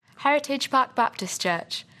Heritage Park Baptist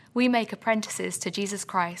Church. We make apprentices to Jesus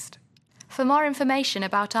Christ. For more information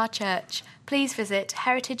about our church, please visit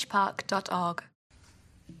heritagepark.org.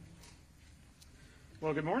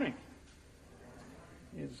 Well, good morning.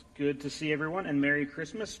 It's good to see everyone, and Merry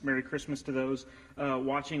Christmas. Merry Christmas to those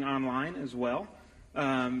watching online as well.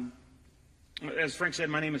 As Frank said,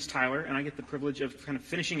 my name is Tyler, and I get the privilege of kind of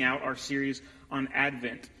finishing out our series on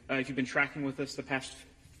Advent. If you've been tracking with us the past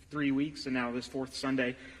 3 weeks, and now this fourth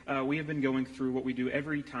Sunday, we have been going through what we do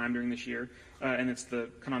every time during this year, and it's the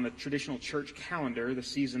kind of on the traditional church calendar, the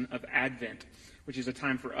season of Advent, which is a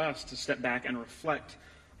time for us to step back and reflect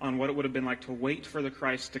on what it would have been like to wait for the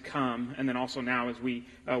Christ to come, and then also now as we,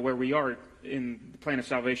 where we are in the plan of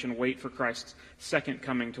salvation, wait for Christ's second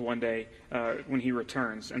coming to one day when he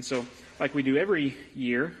returns. And so, like we do every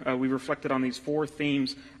year, we reflected on these four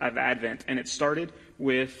themes of Advent, and it started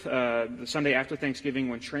with the Sunday after Thanksgiving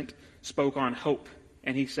when Trent spoke on hope,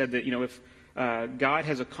 and he said that, if God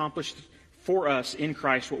has accomplished for us in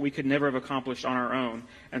Christ what we could never have accomplished on our own,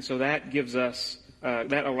 and so that gives us,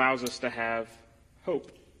 that allows us to have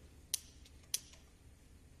hope.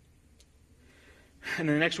 And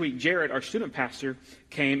then the next week, Jared, our student pastor,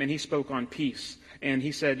 came and he spoke on peace. And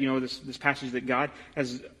he said, this passage that God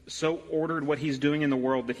has so ordered what he's doing in the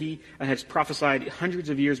world that he has prophesied hundreds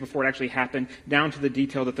of years before it actually happened, down to the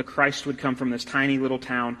detail that the Christ would come from this tiny little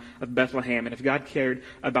town of Bethlehem. And if God cared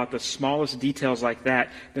about the smallest details like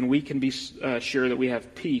that, then we can be sure that we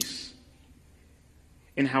have peace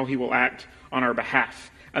in how he will act on our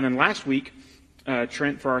behalf. And then last week,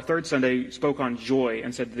 Trent, for our third Sunday, spoke on joy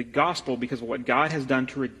and said the gospel, because of what God has done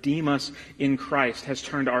to redeem us in Christ, has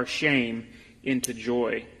turned our shame into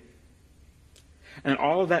joy. And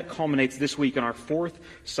all of that culminates this week on our fourth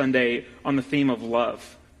Sunday on the theme of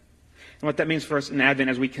love. And what that means for us in Advent,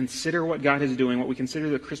 as we consider what God is doing, what we consider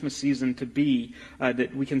the Christmas season to be,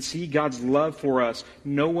 that we can see God's love for us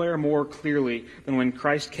nowhere more clearly than when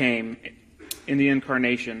Christ came in the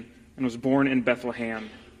incarnation and was born in Bethlehem,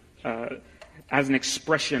 as an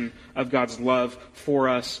expression of God's love for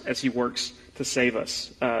us as he works to save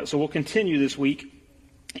us. So we'll continue this week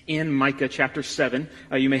in Micah chapter 7.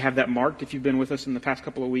 You may have that marked if you've been with us in the past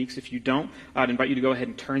couple of weeks. If you don't, I'd invite you to go ahead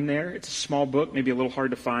and turn there. It's a small book, maybe a little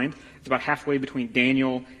hard to find. It's about halfway between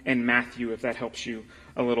Daniel and Matthew, if that helps you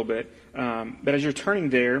a little bit. But as you're turning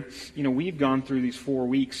there, we've gone through these 4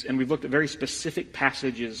 weeks, and we've looked at very specific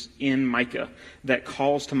passages in Micah that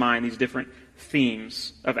calls to mind these different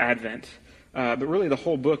themes of Advent. But really the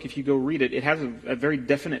whole book, if you go read it, it has a very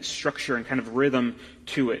definite structure and kind of rhythm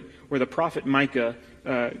to it, where the prophet Micah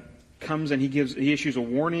comes and he issues a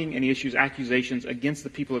warning and he issues accusations against the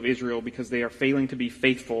people of Israel because they are failing to be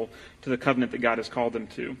faithful to the covenant that God has called them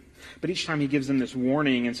to. But each time he gives them this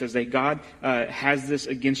warning and says that God has this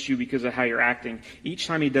against you because of how you're acting, each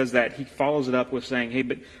time he does that, he follows it up with saying, hey,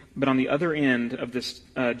 but on the other end of this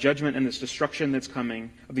judgment and this destruction that's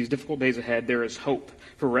coming, of these difficult days ahead, there is hope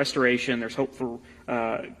for restoration. There's hope for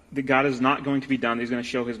that God is not going to be done. He's going to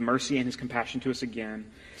show his mercy and his compassion to us again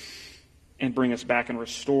and bring us back and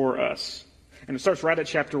restore us. And it starts right at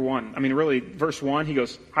chapter 1. I mean, really, verse 1, he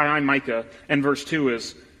goes, hi, I'm Micah. And verse 2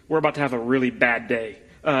 is, we're about to have a really bad day.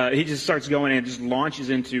 He just starts going and just launches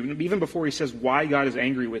into, even before he says why God is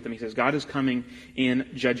angry with him, he says God is coming in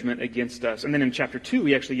judgment against us. And then in chapter 2,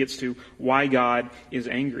 he actually gets to why God is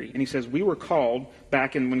angry. And he says, we were called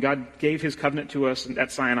back when God gave his covenant to us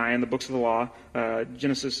at Sinai in the books of the law,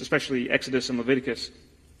 Genesis, especially Exodus and Leviticus,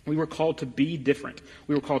 we were called to be different.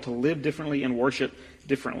 We were called to live differently and worship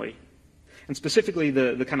differently. And specifically,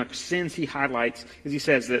 the kind of sins he highlights is he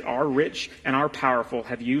says that our rich and our powerful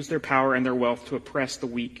have used their power and their wealth to oppress the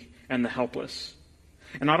weak and the helpless.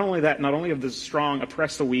 And not only that, not only have the strong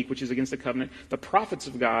oppressed the weak, which is against the covenant, the prophets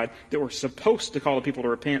of God that were supposed to call the people to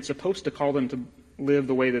repent, supposed to call them to live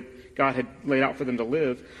the way that God had laid out for them to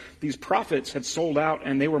live, these prophets had sold out,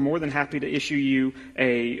 and they were more than happy to issue you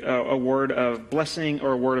a word of blessing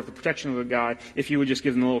or a word of the protection of God if you would just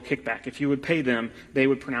give them a little kickback. If you would pay them, they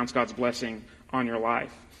would pronounce God's blessing on your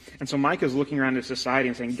life. And so Micah is looking around at society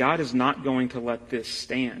and saying, God is not going to let this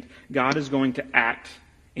stand. God is going to act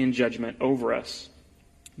in judgment over us.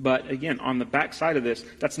 But again, on the backside of this,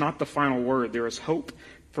 that's not the final word. There is hope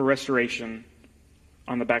for restoration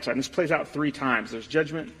on the backside. And this plays out 3 times. There's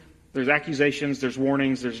judgment, there's accusations, there's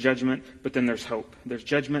warnings, there's judgment, but then there's hope. There's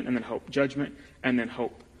judgment and then hope. Judgment and then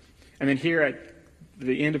hope. And then here at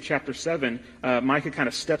the end of chapter 7, Micah kind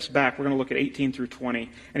of steps back. We're going to look at 18 through 20.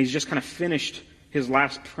 And he's just kind of finished his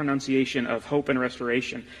last pronunciation of hope and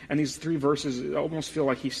restoration. And these 3 verses almost feel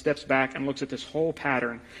like he steps back and looks at this whole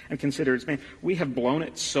pattern and considers, man, we have blown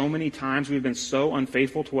it so many times. We've been so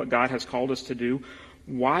unfaithful to what God has called us to do.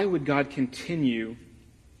 why would God continue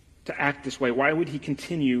to act this way? Why would he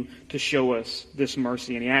continue to show us this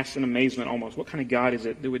mercy? And he asks in amazement almost, what kind of God is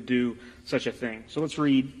it that would do such a thing? So let's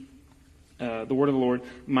read the word of the Lord,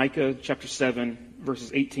 Micah chapter 7,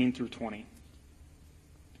 verses 18 through 20.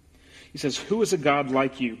 He says, "Who is a God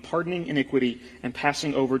like you, pardoning iniquity and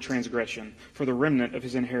passing over transgression for the remnant of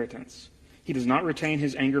his inheritance? He does not retain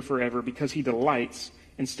his anger forever because he delights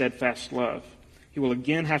in steadfast love. He will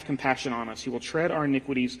again have compassion on us. He will tread our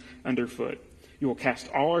iniquities underfoot. You will cast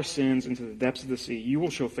all our sins into the depths of the sea. You will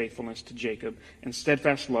show faithfulness to Jacob and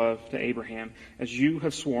steadfast love to Abraham, as you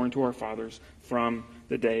have sworn to our fathers from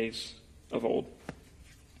the days of old."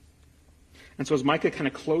 And so as Micah kind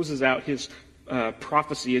of closes out his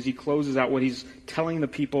prophecy, as he closes out what he's telling the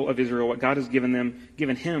people of Israel, what God has given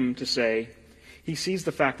him to say, he sees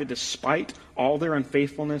the fact that despite all their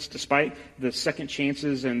unfaithfulness, despite the second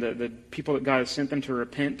chances and the people that God has sent them to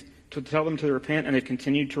repent, to tell them to repent, and they've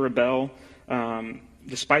continued to rebel,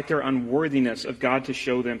 despite their unworthiness of God to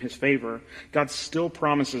show them his favor, God still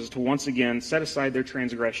promises to once again set aside their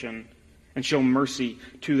transgression and show mercy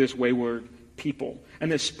to this wayward people.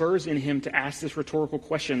 And this spurs in him to ask this rhetorical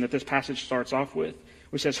question that this passage starts off with,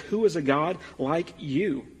 which says, "Who is a God like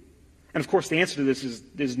you?" And of course, the answer to this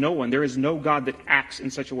is no one. There is no God that acts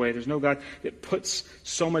in such a way. There's no God that puts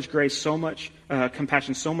so much grace, so much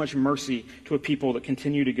compassion, so much mercy to a people that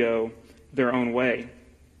continue to go their own way.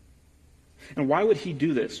 And why would he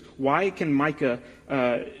do this? Why can Micah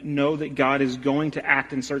know that God is going to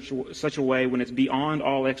act in such a way when it's beyond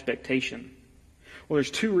all expectation? Well,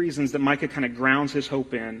 there's two reasons that Micah kind of grounds his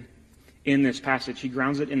hope in this passage. He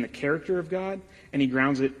grounds it in the character of God, and he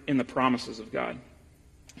grounds it in the promises of God.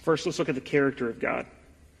 First, let's look at the character of God.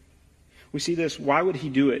 We see this. Why would he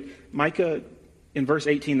do it? Micah, in verse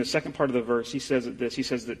 18, the second part of the verse, he says this. He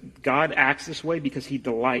says that God acts this way because he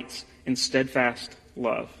delights in steadfast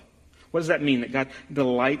love. What does that mean, that God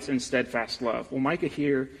delights in steadfast love? Well, Micah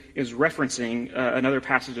here is referencing another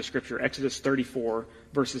passage of Scripture, Exodus 34,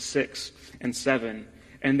 verses 6 and 7.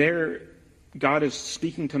 And there, God is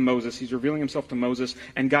speaking to Moses. He's revealing himself to Moses,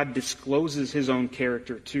 and God discloses his own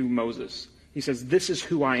character to Moses. He says, "This is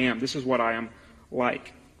who I am. This is what I am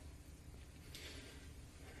like."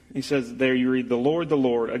 He says there, you read, the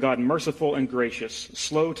Lord, a God merciful and gracious,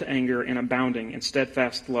 slow to anger and abounding in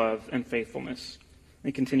steadfast love and faithfulness."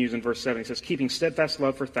 He continues in verse 7. He says, "Keeping steadfast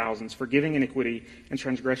love for thousands, forgiving iniquity and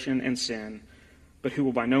transgression and sin, but who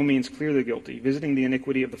will by no means clear the guilty, visiting the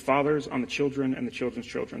iniquity of the fathers on the children and the children's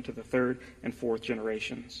children to the third and fourth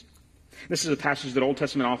generations." This is a passage that Old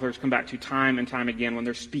Testament authors come back to time and time again when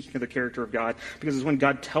they're speaking of the character of God, because it's when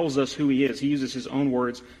God tells us who he is. He uses his own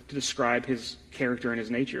words to describe his character and his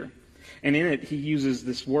nature. And in it, he uses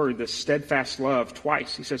this word, this steadfast love,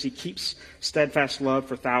 twice. He says he keeps steadfast love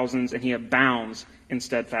for thousands, and he abounds in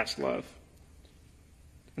steadfast love.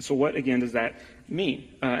 And so what, again, does that mean?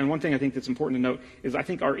 And one thing I think that's important to note is I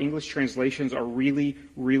think our English translations are really,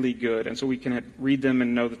 really good. And so we can read them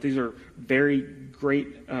and know that these are very great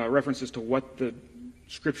references to what the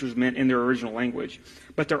Scriptures meant in their original language.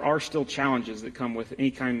 But there are still challenges that come with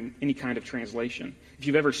any kind of translation. If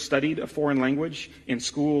you've ever studied a foreign language in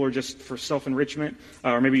school or just for self-enrichment,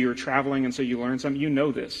 or maybe you were traveling and so you learned something, you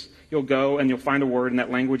know this. You'll go and you'll find a word in that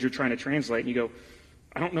language you're trying to translate, and you go,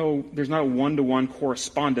 I don't know, there's not a one-to-one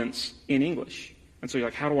correspondence in English. And so you're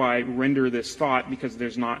like, how do I render this thought? Because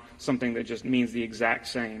there's not something that just means the exact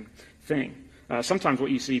same thing. Sometimes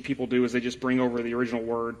what you see people do is they just bring over the original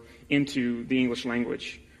word into the English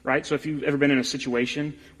language, right? So if you've ever been in a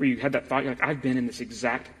situation where you had that thought, you're like, I've been in this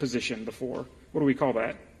exact position before. What do we call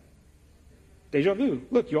that? Déjà vu.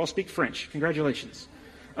 Look, you all speak French. Congratulations.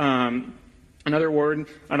 Another word,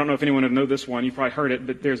 I don't know if anyone would know this one, you probably heard it,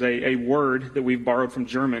 but there's a word that we've borrowed from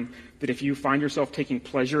German that if you find yourself taking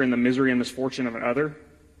pleasure in the misery and misfortune of another,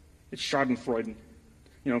 it's Schadenfreude.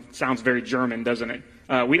 Sounds very German, doesn't it?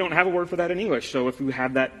 We don't have a word for that in English, so if we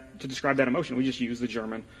have that to describe that emotion, we just use the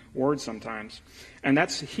German word sometimes. And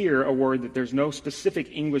that's here a word that there's no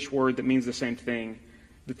specific English word that means the same thing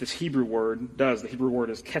that this Hebrew word does. The Hebrew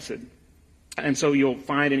word is kesed. And so you'll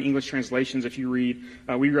find in English translations, if you read,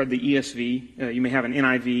 we read the ESV, you may have an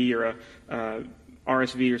NIV or a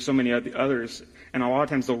RSV or so many others, and a lot of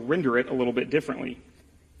times they'll render it a little bit differently.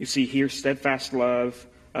 You see here steadfast love,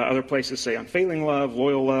 other places say unfailing love,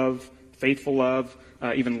 loyal love, faithful love,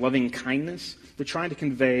 even loving kindness. They're trying to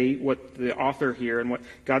convey what the author here and what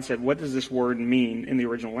God said, what does this word mean in the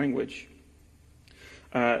original language?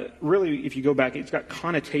 Really, if you go back, it's got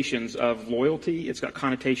connotations of loyalty, it's got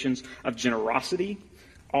connotations of generosity,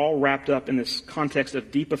 all wrapped up in this context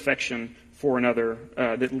of deep affection for another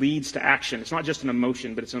that leads to action. It's not just an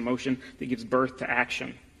emotion, but it's an emotion that gives birth to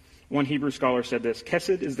action. One Hebrew scholar said this: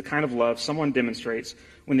 Chesed is the kind of love someone demonstrates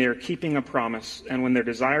when they are keeping a promise and when their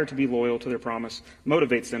desire to be loyal to their promise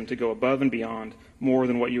motivates them to go above and beyond more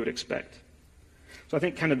than what you would expect. So I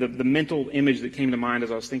think kind of the mental image that came to mind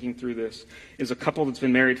as I was thinking through this is a couple that's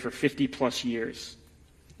been married for 50 plus years.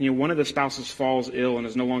 One of the spouses falls ill and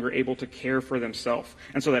is no longer able to care for themselves.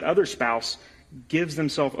 And so that other spouse gives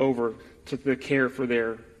themselves over to the care for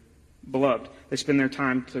their beloved. They spend their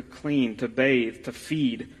time to clean, to bathe, to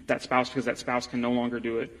feed that spouse because that spouse can no longer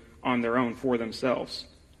do it on their own for themselves.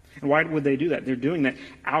 And why would they do that? They're doing that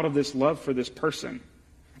out of this love for this person,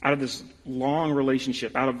 out of this long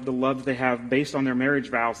relationship, out of the love that they have based on their marriage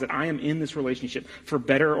vows, that I am in this relationship for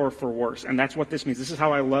better or for worse. And that's what this means. This is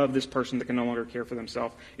how I love this person that can no longer care for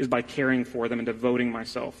themselves, is by caring for them and devoting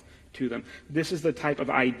myself to them. This is the type of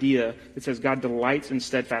idea that says God delights in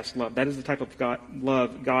steadfast love. That is the type of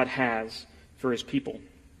love God has for his people.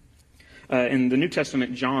 In the New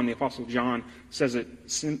Testament, John, the Apostle John, says it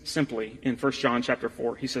simply in 1 John chapter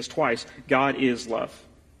 4. He says twice, God is love.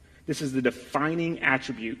 This is the defining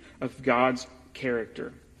attribute of God's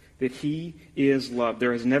character, that he is love.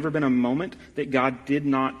 There has never been a moment that God did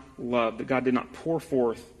not love, that God did not pour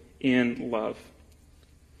forth in love.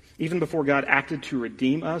 Even before God acted to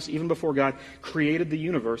redeem us, even before God created the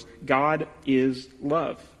universe, God is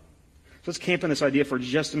love. So let's camp on this idea for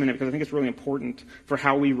just a minute, because I think it's really important for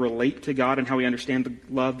how we relate to God and how we understand the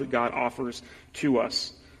love that God offers to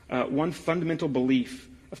us. One fundamental belief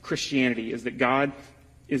of Christianity is that God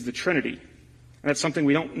is the Trinity. And that's something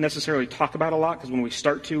we don't necessarily talk about a lot, because when we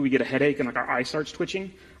start to, we get a headache and our eye starts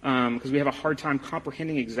twitching, because we have a hard time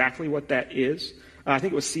comprehending exactly what that is. I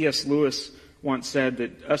think it was C.S. Lewis once said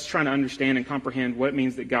that us trying to understand and comprehend what it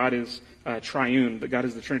means that God is triune, that God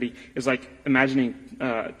is the Trinity, is like imagining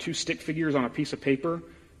two stick figures on a piece of paper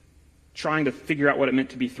trying to figure out what it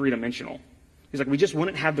meant to be three-dimensional. He's like, we just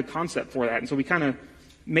wouldn't have the concept for that. And so we kind of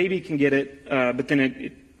maybe can get it, but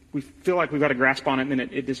then we feel like we've got a grasp on it, and then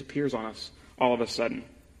it disappears on us all of a sudden.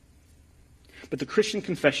 But the Christian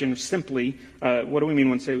confession simply, what do we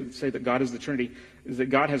mean when we say that God is the Trinity, is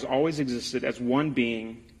that God has always existed as one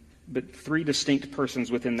being, but three distinct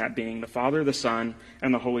persons within that being: the Father, the Son,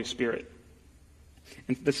 and the Holy Spirit.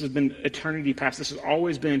 And this has been eternity past. This has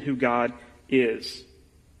always been who God is.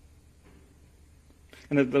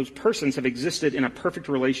 And that those persons have existed in a perfect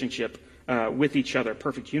relationship with each other.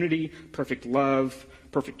 Perfect unity, perfect love,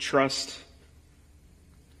 perfect trust.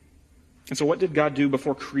 And so what did God do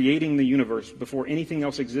before creating the universe, before anything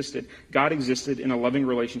else existed? God existed in a loving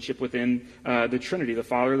relationship within the Trinity, the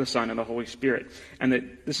Father, the Son, and the Holy Spirit. And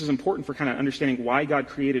that this is important for kind of understanding why God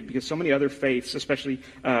created, because so many other faiths, especially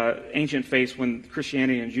ancient faiths when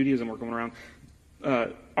Christianity and Judaism were going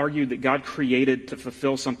around, argued that God created to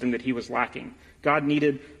fulfill something that he was lacking. God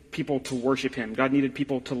needed people to worship him. God needed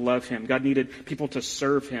people to love him. God needed people to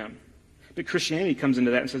serve him. But Christianity comes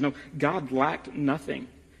into that and says, no, God lacked nothing.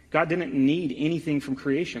 God didn't need anything from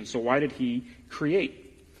creation, so why did he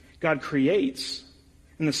create? God creates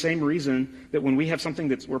in the same reason that when we have something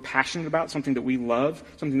that we're passionate about, something that we love,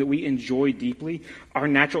 something that we enjoy deeply, our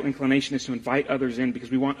natural inclination is to invite others in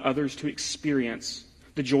because we want others to experience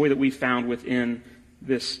the joy that we found within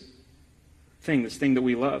this thing that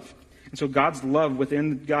we love. And so God's love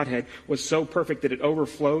within Godhead was so perfect that it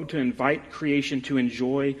overflowed to invite creation to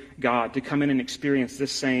enjoy God, to come in and experience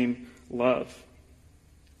this same love.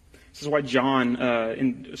 This is why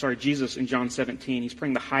Jesus in John 17, he's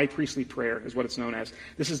praying the high priestly prayer, is what it's known as.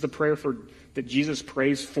 This is the prayer that Jesus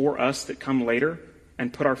prays for us that come later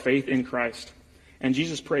and put our faith in Christ. And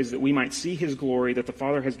Jesus prays that we might see his glory that the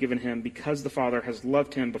Father has given him because the Father has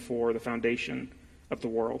loved him before the foundation of the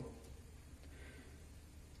world.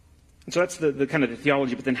 And so that's the kind of the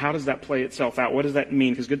theology, but then how does that play itself out? What does that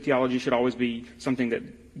mean? Because good theology should always be something that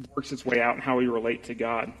works its way out in how we relate to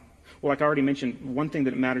God. Well, like I already mentioned, one thing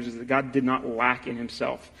that matters is that God did not lack in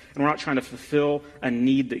himself. And we're not trying to fulfill a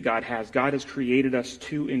need that God has. God has created us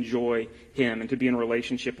to enjoy him and to be in a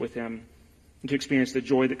relationship with him and to experience the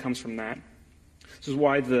joy that comes from that. This is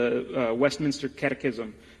why the Westminster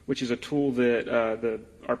Catechism, which is a tool that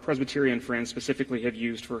our Presbyterian friends specifically have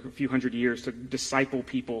used for a few hundred years to disciple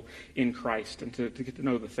people in Christ and to get to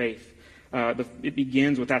know the faith. It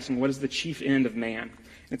begins with asking, what is the chief end of man?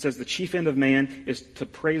 It says the chief end of man is to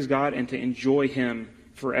praise God and to enjoy him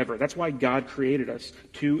forever. That's why God created us,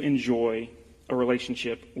 to enjoy a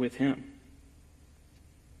relationship with him.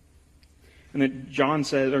 And then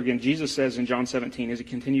Jesus says in John 17, as he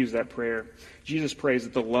continues that prayer, Jesus prays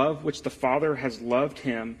that the love which the Father has loved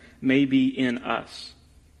him may be in us.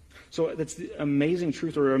 So that's the amazing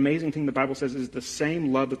truth, or amazing thing the Bible says is the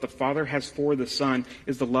same love that the Father has for the Son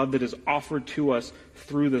is the love that is offered to us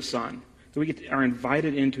through the Son. So we are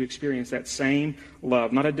invited in to experience that same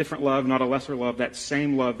love, not a different love, not a lesser love, that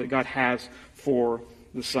same love that God has for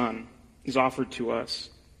the Son is offered to us.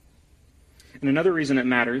 And another reason it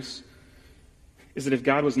matters is that if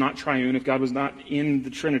God was not triune, if God was not in the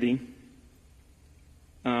Trinity,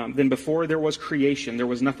 then before there was creation, there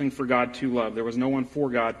was nothing for God to love. There was no one for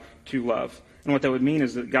God to love. And what that would mean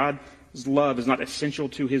is that God's love is not essential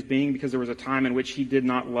to his being because there was a time in which he did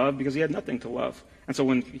not love because he had nothing to love. And so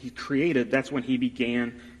when he created, that's when he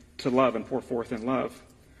began to love and pour forth in love.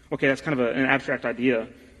 Okay, that's kind of an abstract idea.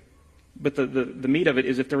 But the meat of it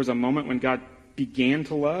is if there was a moment when God began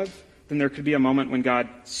to love, then there could be a moment when God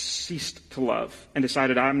ceased to love and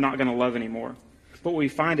decided, I'm not going to love anymore. But what we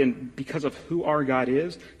find, because of who our God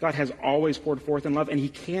is, God has always poured forth in love, and he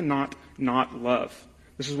cannot not love.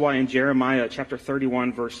 This is why in Jeremiah chapter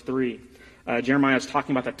 31, verse 3, Jeremiah is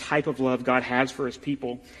talking about the type of love God has for his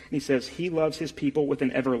people. And he says, he loves his people with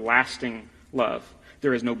an everlasting love.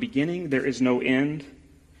 There is no beginning, there is no end.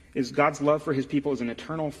 God's love for his people is an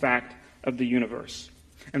eternal fact of the universe.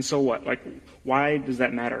 And so what? Why does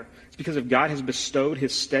that matter? It's because if God has bestowed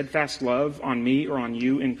his steadfast love on me or on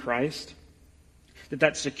you in Christ,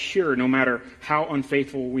 that's secure no matter how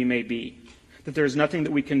unfaithful we may be. That there's nothing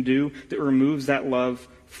that we can do that removes that love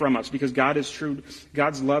from us. Because God is true.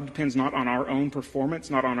 God's love depends not on our own performance,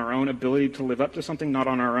 not on our own ability to live up to something, not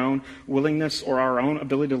on our own willingness or our own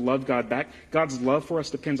ability to love God back. God's love for us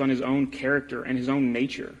depends on his own character and his own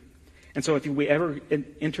nature. And so if we ever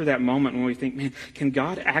enter that moment when we think, man, can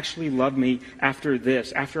God actually love me after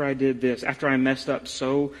this, after I did this, after I messed up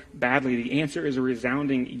so badly? The answer is a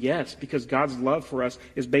resounding yes, because God's love for us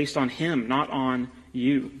is based on him, not on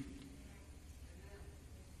you.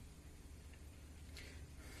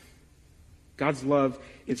 God's love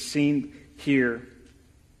is seen here.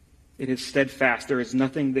 It is steadfast. There is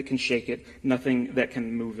nothing that can shake it, nothing that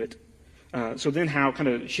can move it. So then how, kind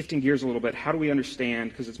of shifting gears a little bit, how do we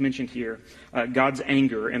understand, because it's mentioned here, God's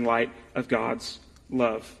anger in light of God's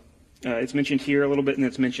love? It's mentioned here a little bit, and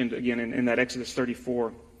it's mentioned again in that Exodus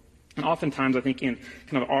 34. And oftentimes, I think in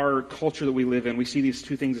kind of our culture that we live in, we see these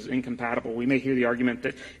two things as incompatible. We may hear the argument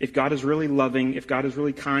that if God is really loving, if God is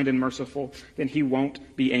really kind and merciful, then he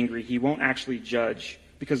won't be angry. He won't actually judge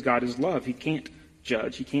because God is love. He can't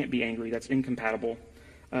judge. He can't be angry. That's incompatible.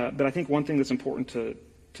 But I think one thing that's important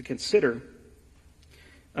to consider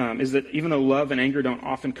is that even though love and anger don't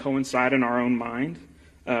often coincide in our own mind,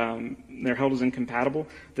 they're held as incompatible,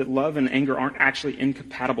 that love and anger aren't actually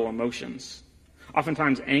incompatible emotions.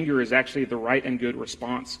 Oftentimes, anger is actually the right and good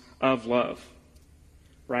response of love,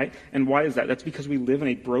 right? And why is that? That's because we live in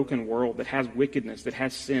a broken world that has wickedness, that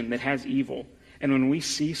has sin, that has evil. And when we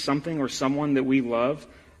see something or someone that we love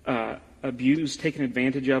abused, taken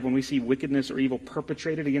advantage of, when we see wickedness or evil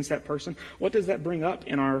perpetrated against that person, what does that bring up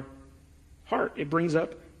in our heart? It brings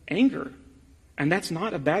up anger. And that's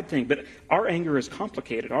not a bad thing. But our anger is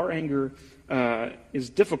complicated. Our anger is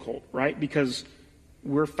difficult, right? Because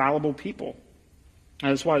we're fallible people.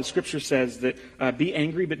 That's why the scripture says that be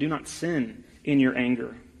angry, but do not sin in your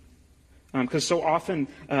anger. Because so often,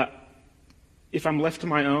 if I'm left to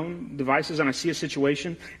my own devices and I see a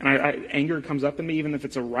situation and anger comes up in me, even if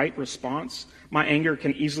it's a right response, my anger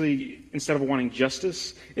can easily, instead of wanting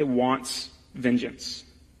justice, it wants vengeance.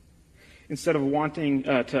 Instead of wanting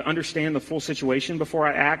to understand the full situation before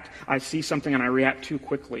I act, I see something and I react too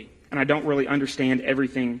quickly. And I don't really understand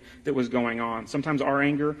everything that was going on. Sometimes our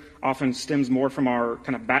anger often stems more from our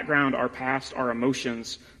kind of background, our past, our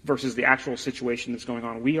emotions, versus the actual situation that's going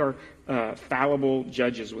on. We are fallible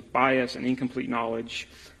judges with bias and incomplete knowledge.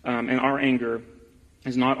 And our anger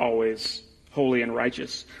is not always holy and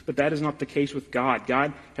righteous. But that is not the case with God.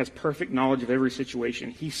 God has perfect knowledge of every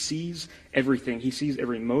situation. He sees everything. He sees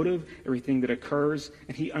every motive, everything that occurs,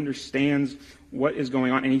 and he understands what is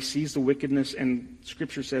going on, and he sees the wickedness, and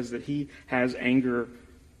Scripture says that he has anger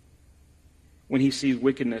when he sees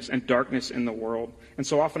wickedness and darkness in the world. And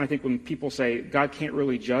so often I think when people say God can't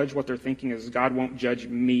really judge, what they're thinking is God won't judge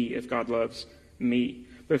me if God loves me.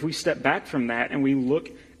 But if we step back from that and we look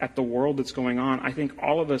at the world that's going on, I think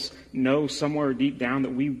all of us know somewhere deep down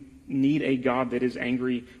that we need a God that is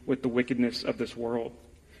angry with the wickedness of this world.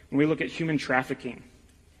 When we look at human trafficking,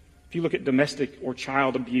 if you look at domestic or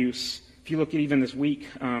child abuse, if you look at even this week,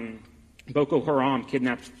 Boko Haram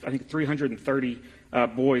kidnapped, I think, 330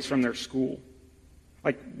 boys from their school.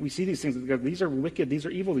 Like, we see these things, these are wicked, these are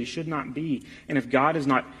evil, these should not be. And if God is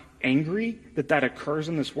not angry that occurs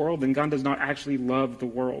in this world, then God does not actually love the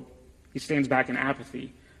world. He stands back in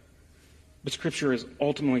apathy. But Scripture is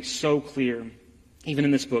ultimately so clear, even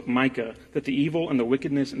in this book, Micah, that the evil and the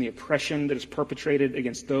wickedness and the oppression that is perpetrated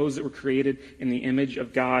against those that were created in the image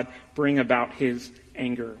of God bring about his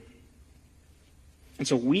anger. And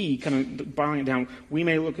so we, kind of boiling it down, we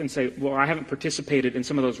may look and say, well, I haven't participated in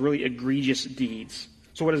some of those really egregious deeds.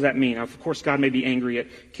 So what does that mean? Of course, God may be angry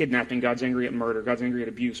at kidnapping. God's angry at murder. God's angry at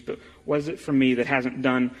abuse. But what is it for me that hasn't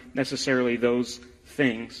done necessarily those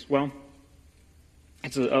things? Well,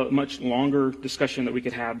 it's a much longer discussion that we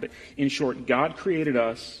could have. But in short, God created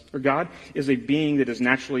us, or God is a being that is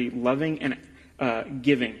naturally loving and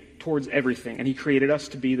giving towards everything. And he created us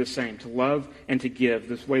to be the same, to love and to give.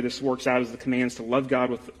 This way this works out is the commands to love God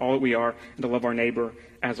with all that we are and to love our neighbor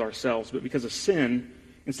as ourselves. But because of sin,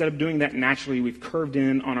 instead of doing that naturally, we've curved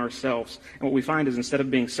in on ourselves. And what we find is instead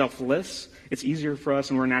of being selfless, it's easier for us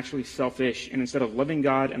and we're naturally selfish. And instead of loving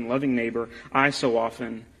God and loving neighbor, I so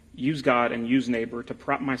often use God and use neighbor to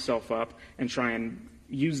prop myself up and try and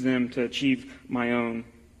use them to achieve my own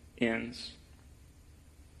ends.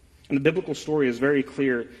 And the biblical story is very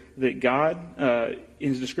clear that God, in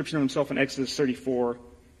his description of himself in Exodus 34,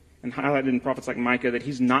 and highlighted in prophets like Micah, that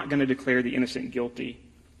he's not going to declare the innocent guilty.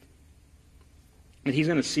 That he's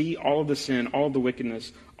going to see all of the sin, all of the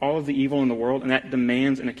wickedness, all of the evil in the world, and that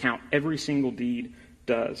demands an account. Every single deed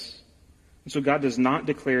does. And so God does not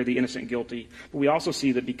declare the innocent guilty. But we also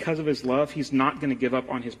see that because of his love, he's not going to give up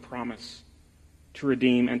on his promise to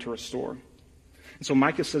redeem and to restore. And so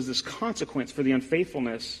Micah says this consequence for the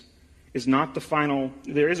unfaithfulness is not the final,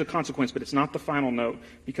 there is a consequence, but it's not the final note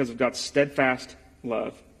because of God's steadfast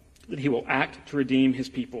love, that he will act to redeem his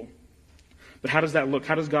people. But how does that look?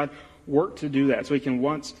 How does God work to do that so he can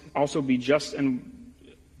once also be just and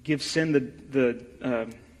give sin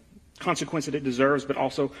the consequence that it deserves, but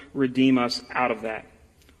also redeem us out of that?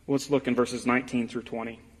 Well, let's look in verses 19 through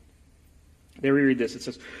 20. There we read this. It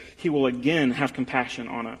says, he will again have compassion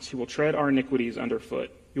on us. He will tread our iniquities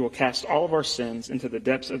underfoot. You will cast all of our sins into the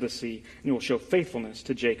depths of the sea, and you will show faithfulness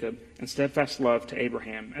to Jacob and steadfast love to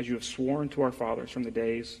Abraham, as you have sworn to our fathers from the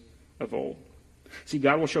days of old. See,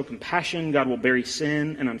 God will show compassion. God will bury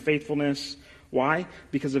sin and unfaithfulness. Why?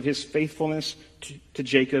 Because of his faithfulness to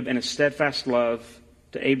Jacob and his steadfast love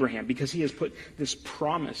to Abraham. Because he has put this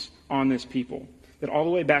promise on this people that all the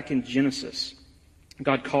way back in Genesis,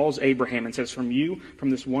 God calls Abraham and says, from you, from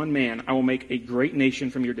this one man, I will make a great nation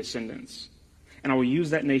from your descendants. And I will use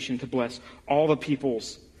that nation to bless all the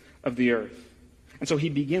peoples of the earth. And so he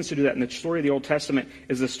begins to do that. And the story of the Old Testament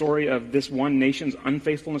is the story of this one nation's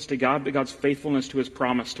unfaithfulness to God, but God's faithfulness to his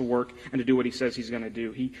promise to work and to do what he says he's going to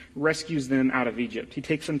do. He rescues them out of Egypt. He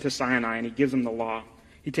takes them to Sinai and he gives them the law.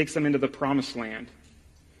 He takes them into the promised land.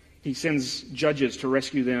 He sends judges to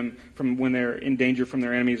rescue them from when they're in danger from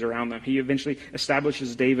their enemies around them. He eventually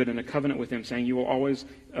establishes David in a covenant with him, saying, you will always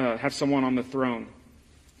have someone on the throne.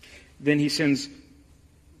 Then he sends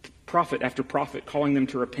prophet after prophet, calling them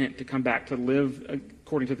to repent, to come back, to live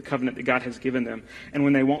according to the covenant that God has given them. And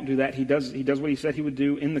when they won't do that, he does what he said he would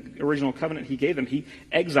do in the original covenant he gave them. He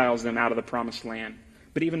exiles them out of the promised land.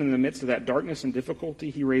 But even in the midst of that darkness and difficulty,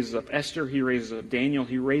 he raises up Esther, he raises up Daniel,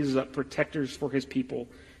 he raises up protectors for his people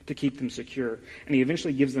to keep them secure. And he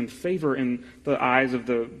eventually gives them favor in the eyes of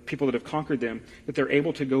the people that have conquered them, that they're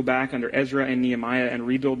able to go back under Ezra and Nehemiah and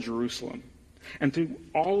rebuild Jerusalem. And through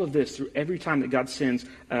all of this, through every time that God sends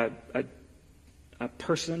a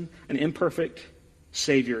person, an imperfect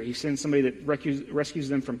Savior, he sends somebody that rescues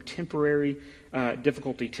them from temporary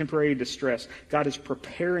difficulty, temporary distress. God is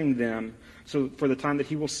preparing them so for the time that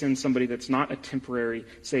he will send somebody that's not a temporary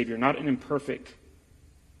Savior, not an imperfect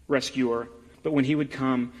rescuer, but when he would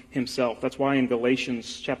come himself. That's why in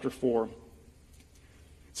Galatians chapter 4, it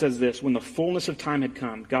says this, when the fullness of time had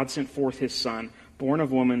come, God sent forth his Son, born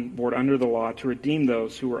of woman, born under the law, to redeem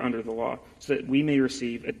those who were under the law, so that we may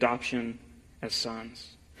receive adoption as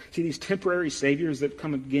sons. See, these temporary saviors that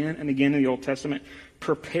come again and again in the Old Testament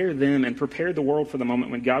prepare them and prepare the world for the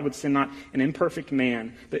moment when God would send not an imperfect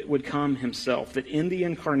man, but would come himself. That in the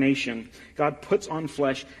incarnation, God puts on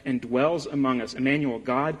flesh and dwells among us. Emmanuel,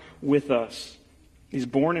 God with us. He's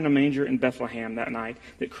born in a manger in Bethlehem that night.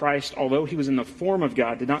 That Christ, although he was in the form of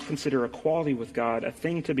God, did not consider equality with God a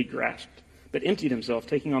thing to be grasped, but emptied himself,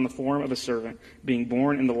 taking on the form of a servant, being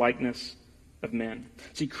born in the likeness of men.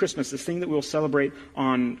 See, Christmas, this thing that we'll celebrate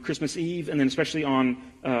on Christmas Eve and then especially on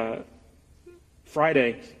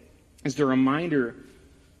Friday, is the reminder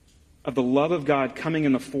of the love of God coming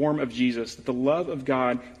in the form of Jesus. That the love of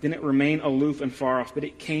God didn't remain aloof and far off, but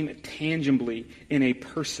it came tangibly in a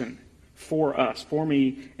person for us, for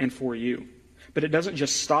me and for you. But it doesn't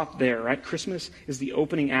just stop there, right? Christmas is the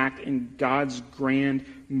opening act in God's grand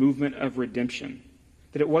movement of redemption.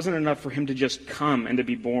 That it wasn't enough for him to just come and to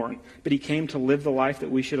be born, but he came to live the life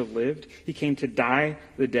that we should have lived. He came to die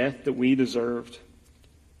the death that we deserved.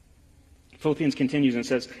 Philippians continues and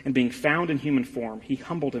says, and being found in human form, he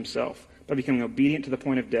humbled himself by becoming obedient to the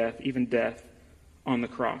point of death, even death on the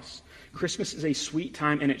cross. Christmas is a sweet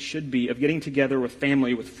time, and it should be, of getting together with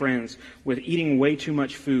family, with friends, with eating way too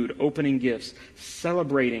much food, opening gifts,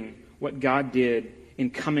 celebrating what God did in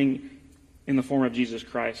coming in the form of Jesus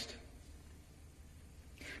Christ.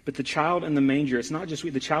 But the child in the manger, it's not just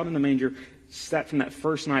sweet. The child in the manger sat from that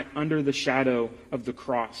first night under the shadow of the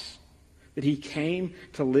cross. That he came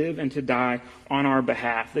to live and to die on our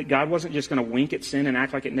behalf. That God wasn't just going to wink at sin and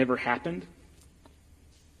act like it never happened.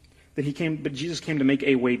 But Jesus came to make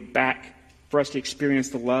a way back for us to experience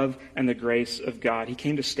the love and the grace of God. He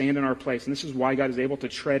came to stand in our place. And this is why God is able to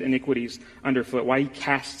tread iniquities underfoot. Why he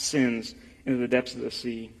casts sins into the depths of the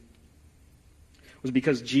sea. Was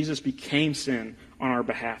because Jesus became sin on our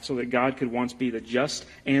behalf so that God could once be the just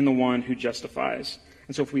and the one who justifies.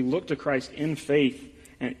 And so if we look to Christ in faith,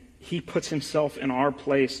 and he puts himself in our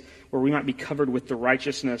place where we might be covered with the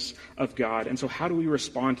righteousness of God. And so how do we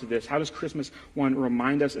respond to this? How does Christmas, one,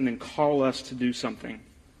 remind us and then call us to do something?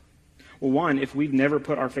 Well, one, if we've never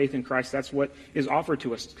put our faith in Christ, that's what is offered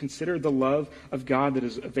to us. Consider the love of God that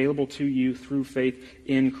is available to you through faith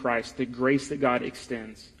in Christ, the grace that God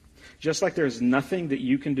extends. Just like there's nothing that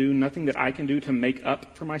you can do, nothing that I can do to make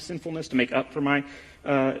up for my sinfulness, to make up for my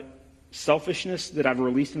selfishness that I've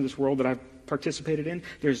released in this world that I've participated in,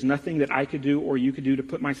 there's nothing that I could do or you could do to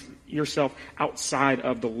put yourself outside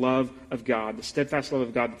of the love of God, the steadfast love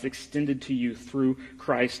of God that's extended to you through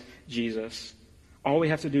Christ Jesus. All we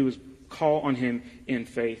have to do is call on him in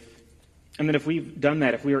faith. And then if we've done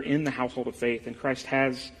that, if we are in the household of faith and Christ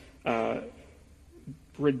has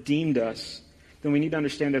redeemed us, then we need to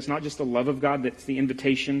understand that it's not just the love of God that's the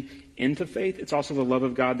invitation into faith. It's also the love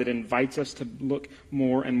of God that invites us to look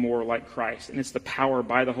more and more like Christ. And it's the power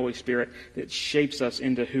by the Holy Spirit that shapes us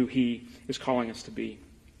into who he is calling us to be.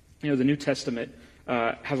 You know, the New Testament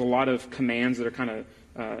has a lot of commands that are kind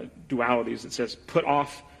of dualities. It says, put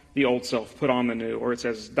off the old self, put on the new. Or it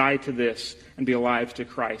says, die to this and be alive to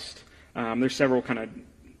Christ. There's several kind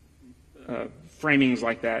of framings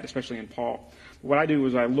like that, especially in Paul. What I do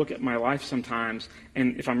is I look at my life sometimes,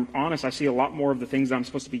 and if I'm honest, I see a lot more of the things that I'm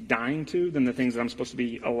supposed to be dying to than the things that I'm supposed to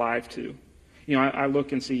be alive to. You know, I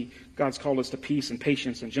look and see God's called us to peace and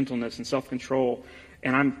patience and gentleness and self-control,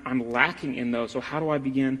 and I'm lacking in those. So how do I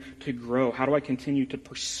begin to grow? How do I continue to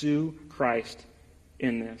pursue Christ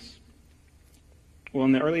in this? Well,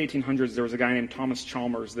 in the early 1800s, there was a guy named Thomas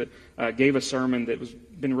Chalmers that gave a sermon that was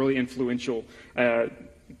been really influential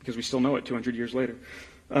because we still know it 200 years later.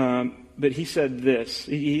 But he said this.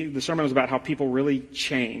 The sermon was about how people really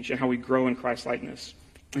change and how we grow in Christ-likeness.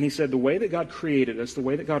 And he said the way that God created us, the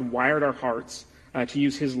way that God wired our hearts, to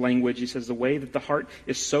use his language, he says the way that the heart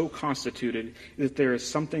is so constituted that there is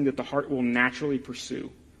something that the heart will naturally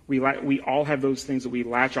pursue. We all have those things that we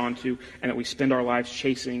latch onto and that we spend our lives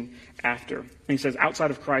chasing after. And he says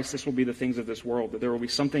outside of Christ, this will be the things of this world, that there will be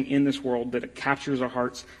something in this world that captures our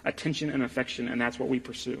heart's attention and affection, and that's what we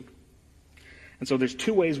pursue. And so there's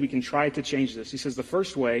two ways we can try to change this. He says the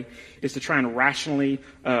first way is to try and rationally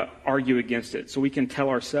argue against it. So we can tell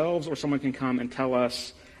ourselves, or someone can come and tell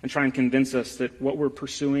us and try and convince us that what we're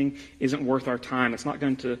pursuing isn't worth our time. It's not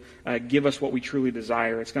going to give us what we truly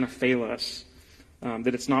desire. It's going to fail us.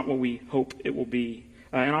 That it's not what we hope it will be.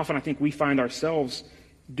 And often I think we find ourselves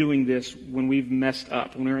doing this when we've messed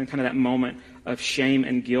up, when we're in kind of that moment of shame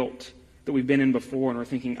and guilt that we've been in before, and we're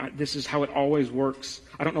thinking, this is how it always works.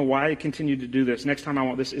 I don't know why I continue to do this. Next time I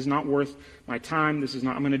want this is not worth my time. This is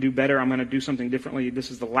not, I'm going to do better. I'm going to do something differently.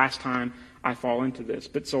 This is the last time I fall into this.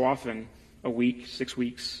 But so often, a week, 6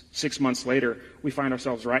 weeks, 6 months later, we find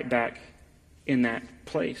ourselves right back in that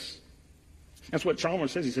place. That's what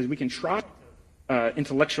Chalmers says. He says we can try to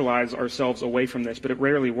intellectualize ourselves away from this, but it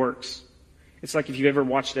rarely works. It's like if you've ever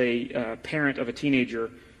watched a parent of a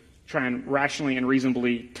teenager try and rationally and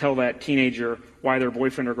reasonably tell that teenager why their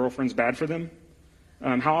boyfriend or girlfriend's bad for them.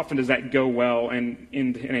 How often does that go well and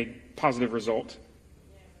in a positive result?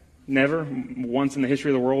 Never. Once in the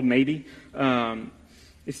history of the world, maybe.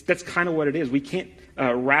 That's kind of what it is. We can't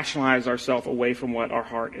rationalize ourselves away from what our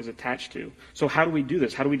heart is attached to. So how do we do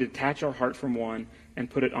this? How do we detach our heart from one and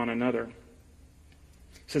put it on another?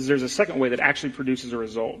 It says there's a second way that actually produces a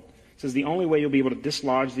result. It says the only way you'll be able to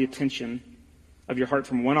dislodge the attention of your heart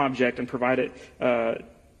from one object and provide it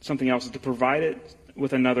something else is to provide it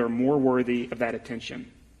with another more worthy of that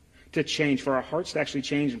attention. To change, for our hearts to actually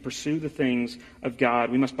change and pursue the things of God,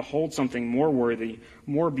 we must behold something more worthy,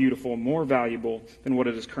 more beautiful, more valuable than what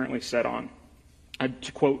it is currently set on.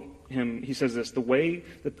 To quote him, he says this: "The way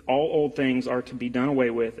that all old things are to be done away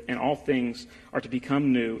with and all things are to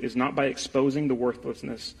become new is not by exposing the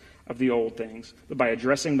worthlessness of the old things, but by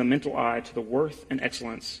addressing the mental eye to the worth and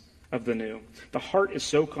excellence of the new. The heart is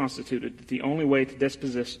so constituted that the only way to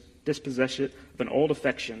dispossess it of an old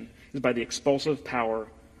affection is by the expulsive power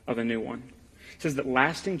of a new one." It says that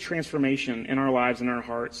lasting transformation in our lives and our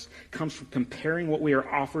hearts comes from comparing what we are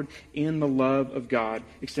offered in the love of God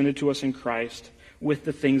extended to us in Christ with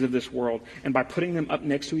the things of this world. And by putting them up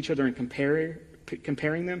next to each other and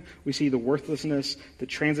comparing them, we see the worthlessness, the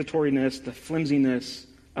transitoriness, the flimsiness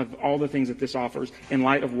of all the things that this offers in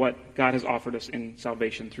light of what God has offered us in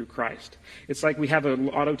salvation through Christ. It's like we have an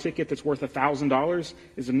auto ticket that's worth $1,000,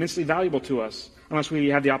 is immensely valuable to us, unless we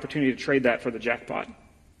have the opportunity to trade that for the jackpot.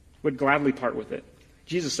 Would gladly part with it.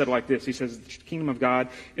 Jesus said it like this. He says, "The kingdom of God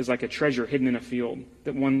is like a treasure hidden in a field,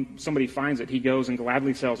 that when somebody finds it, he goes and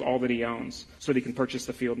gladly sells all that he owns so that he can purchase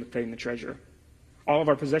the field and obtain the treasure." All of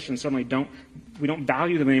our possessions suddenly we don't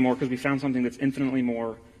value them anymore because we found something that's infinitely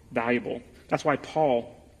more valuable. That's why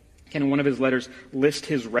Paul can, in one of his letters, list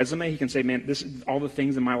his resume. He can say, man, this is all the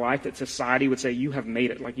things in my life that society would say, you have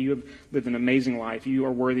made it. Like, you have lived an amazing life. You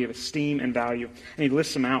are worthy of esteem and value. And he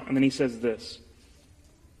lists them out, and then he says this.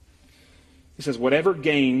 He says, "Whatever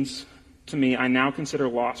gains to me, I now consider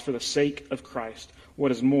loss for the sake of Christ.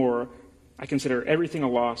 What is more, I consider everything a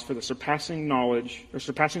loss for the surpassing knowledge or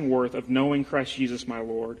surpassing worth of knowing Christ Jesus my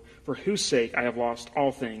Lord, for whose sake I have lost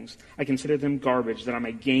all things. I consider them garbage, that I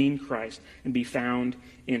may gain Christ and be found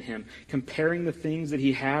in him." Comparing the things that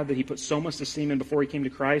he had, that he put so much esteem in before he came to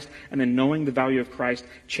Christ, and then knowing the value of Christ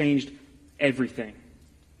changed everything.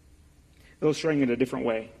 Illustrating it a different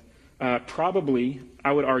way. Probably,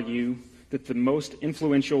 I would argue that the most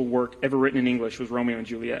influential work ever written in English was Romeo and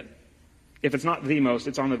Juliet. If it's not the most,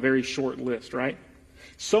 it's on a very short list, right?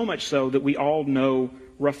 So much so that we all know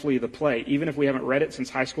roughly the play. Even if we haven't read it since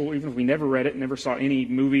high school, even if we never read it, never saw any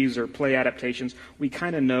movies or play adaptations, we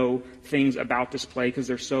kind of know things about this play because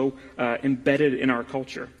they're so embedded in our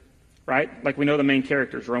culture, right? Like, we know the main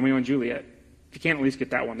characters, Romeo and Juliet. If you can't at least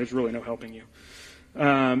get that one, there's really no helping you.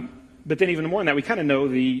 But then even more than that, we kind of know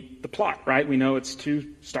the plot, right? We know it's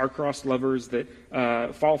two star-crossed lovers that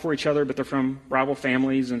fall for each other, but they're from rival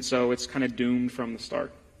families, and so it's kind of doomed from the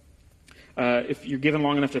start. If you're given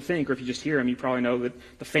long enough to think, or if you just hear them, you probably know that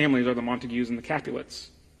the families are the Montagues and the Capulets.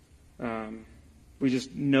 We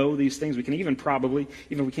just know these things. We can even probably,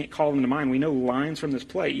 even if we can't call them to mind, we know lines from this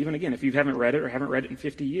play. Even again, if you haven't read it or haven't read it in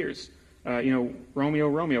 50 years. Romeo,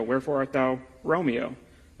 Romeo, wherefore art thou Romeo?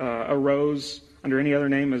 A rose under any other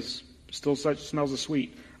name is still such smells as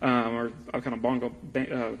sweet. Or I'll kind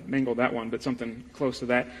of mangled that one, but something close to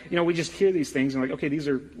that. We just hear these things and like, okay, these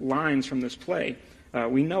are lines from this play.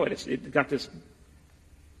 We know it. It got this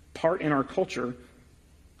part in our culture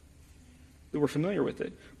that we're familiar with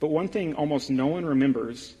it. But one thing almost no one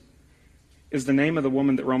remembers is the name of the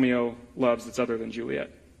woman that Romeo loves that's other than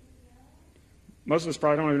Juliet. Most of us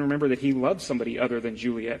probably don't even remember that he loves somebody other than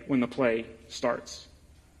Juliet when the play starts.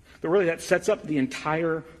 But really that sets up the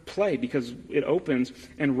entire play because it opens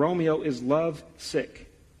and Romeo is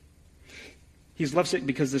lovesick. He's lovesick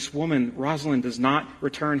because this woman, Rosalind, does not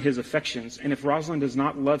return his affections. And if Rosalind does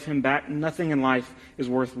not love him back, nothing in life is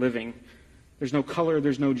worth living. There's no color,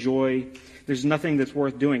 there's no joy, there's nothing that's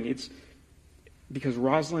worth doing. It's because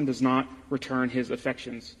Rosalind does not return his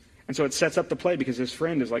affections. And so it sets up the play because his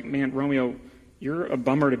friend is like, man, Romeo, you're a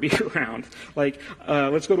bummer to be around.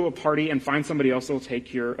 Let's go to a party and find somebody else that will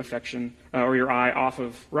take your affection or your eye off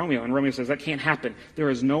of Romeo. And Romeo says, that can't happen.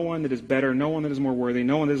 There is no one that is better, no one that is more worthy,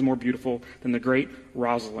 no one that is more beautiful than the great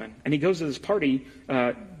Rosalind. And he goes to this party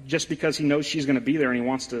just because he knows she's going to be there and he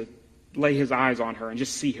wants to lay his eyes on her and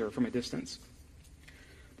just see her from a distance.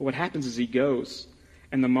 But what happens is he goes,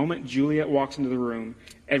 and the moment Juliet walks into the room,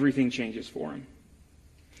 everything changes for him.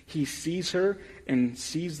 He sees her and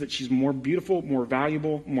sees that she's more beautiful, more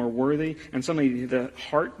valuable, more worthy, and suddenly the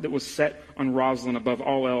heart that was set on Rosalind above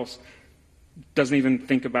all else doesn't even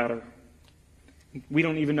think about her. We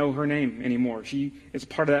don't even know her name anymore. She is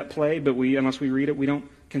part of that play, but unless we read it, we don't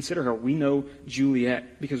consider her. We know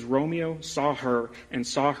Juliet because Romeo saw her and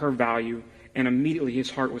saw her value, and immediately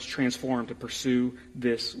his heart was transformed to pursue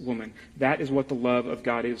this woman. That is what the love of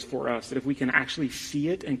God is for us, that if we can actually see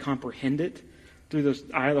it and comprehend it through the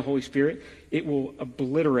eye of the Holy Spirit, it will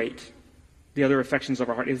obliterate the other affections of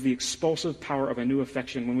our heart. It is the expulsive power of a new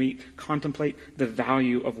affection when we contemplate the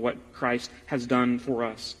value of what Christ has done for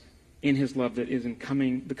us in his love that is in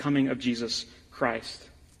the coming of Jesus Christ.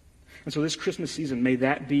 And so this Christmas season, may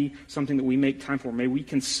that be something that we make time for. May we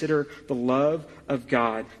consider the love of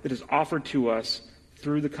God that is offered to us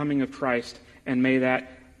through the coming of Christ And may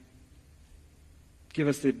that give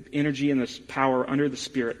us the energy and this power under the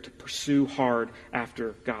Spirit to pursue hard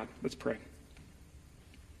after God. Let's pray.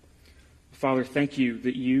 Father, thank you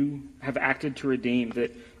that you have acted to redeem,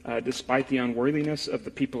 that despite the unworthiness of the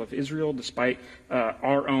people of Israel, despite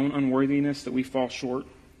our own unworthiness, that we fall short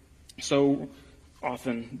so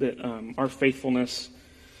often, that our faithfulness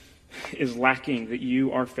is lacking, that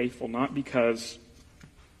you are faithful, not because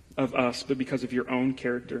of us, but because of your own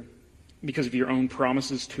character, because of your own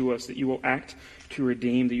promises to us, that you will act to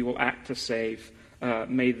redeem, that you will act to save.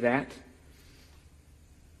 May that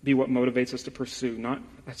be what motivates us to pursue, not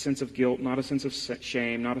a sense of guilt, not a sense of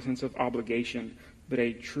shame, not a sense of obligation, but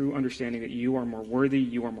a true understanding that you are more worthy,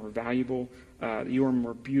 you are more valuable, you are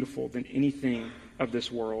more beautiful than anything of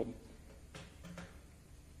this world.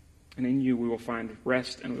 And in you we will find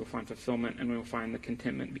rest, and we will find fulfillment, and we will find the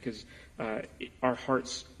contentment, because our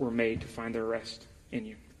hearts were made to find their rest in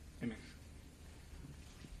you.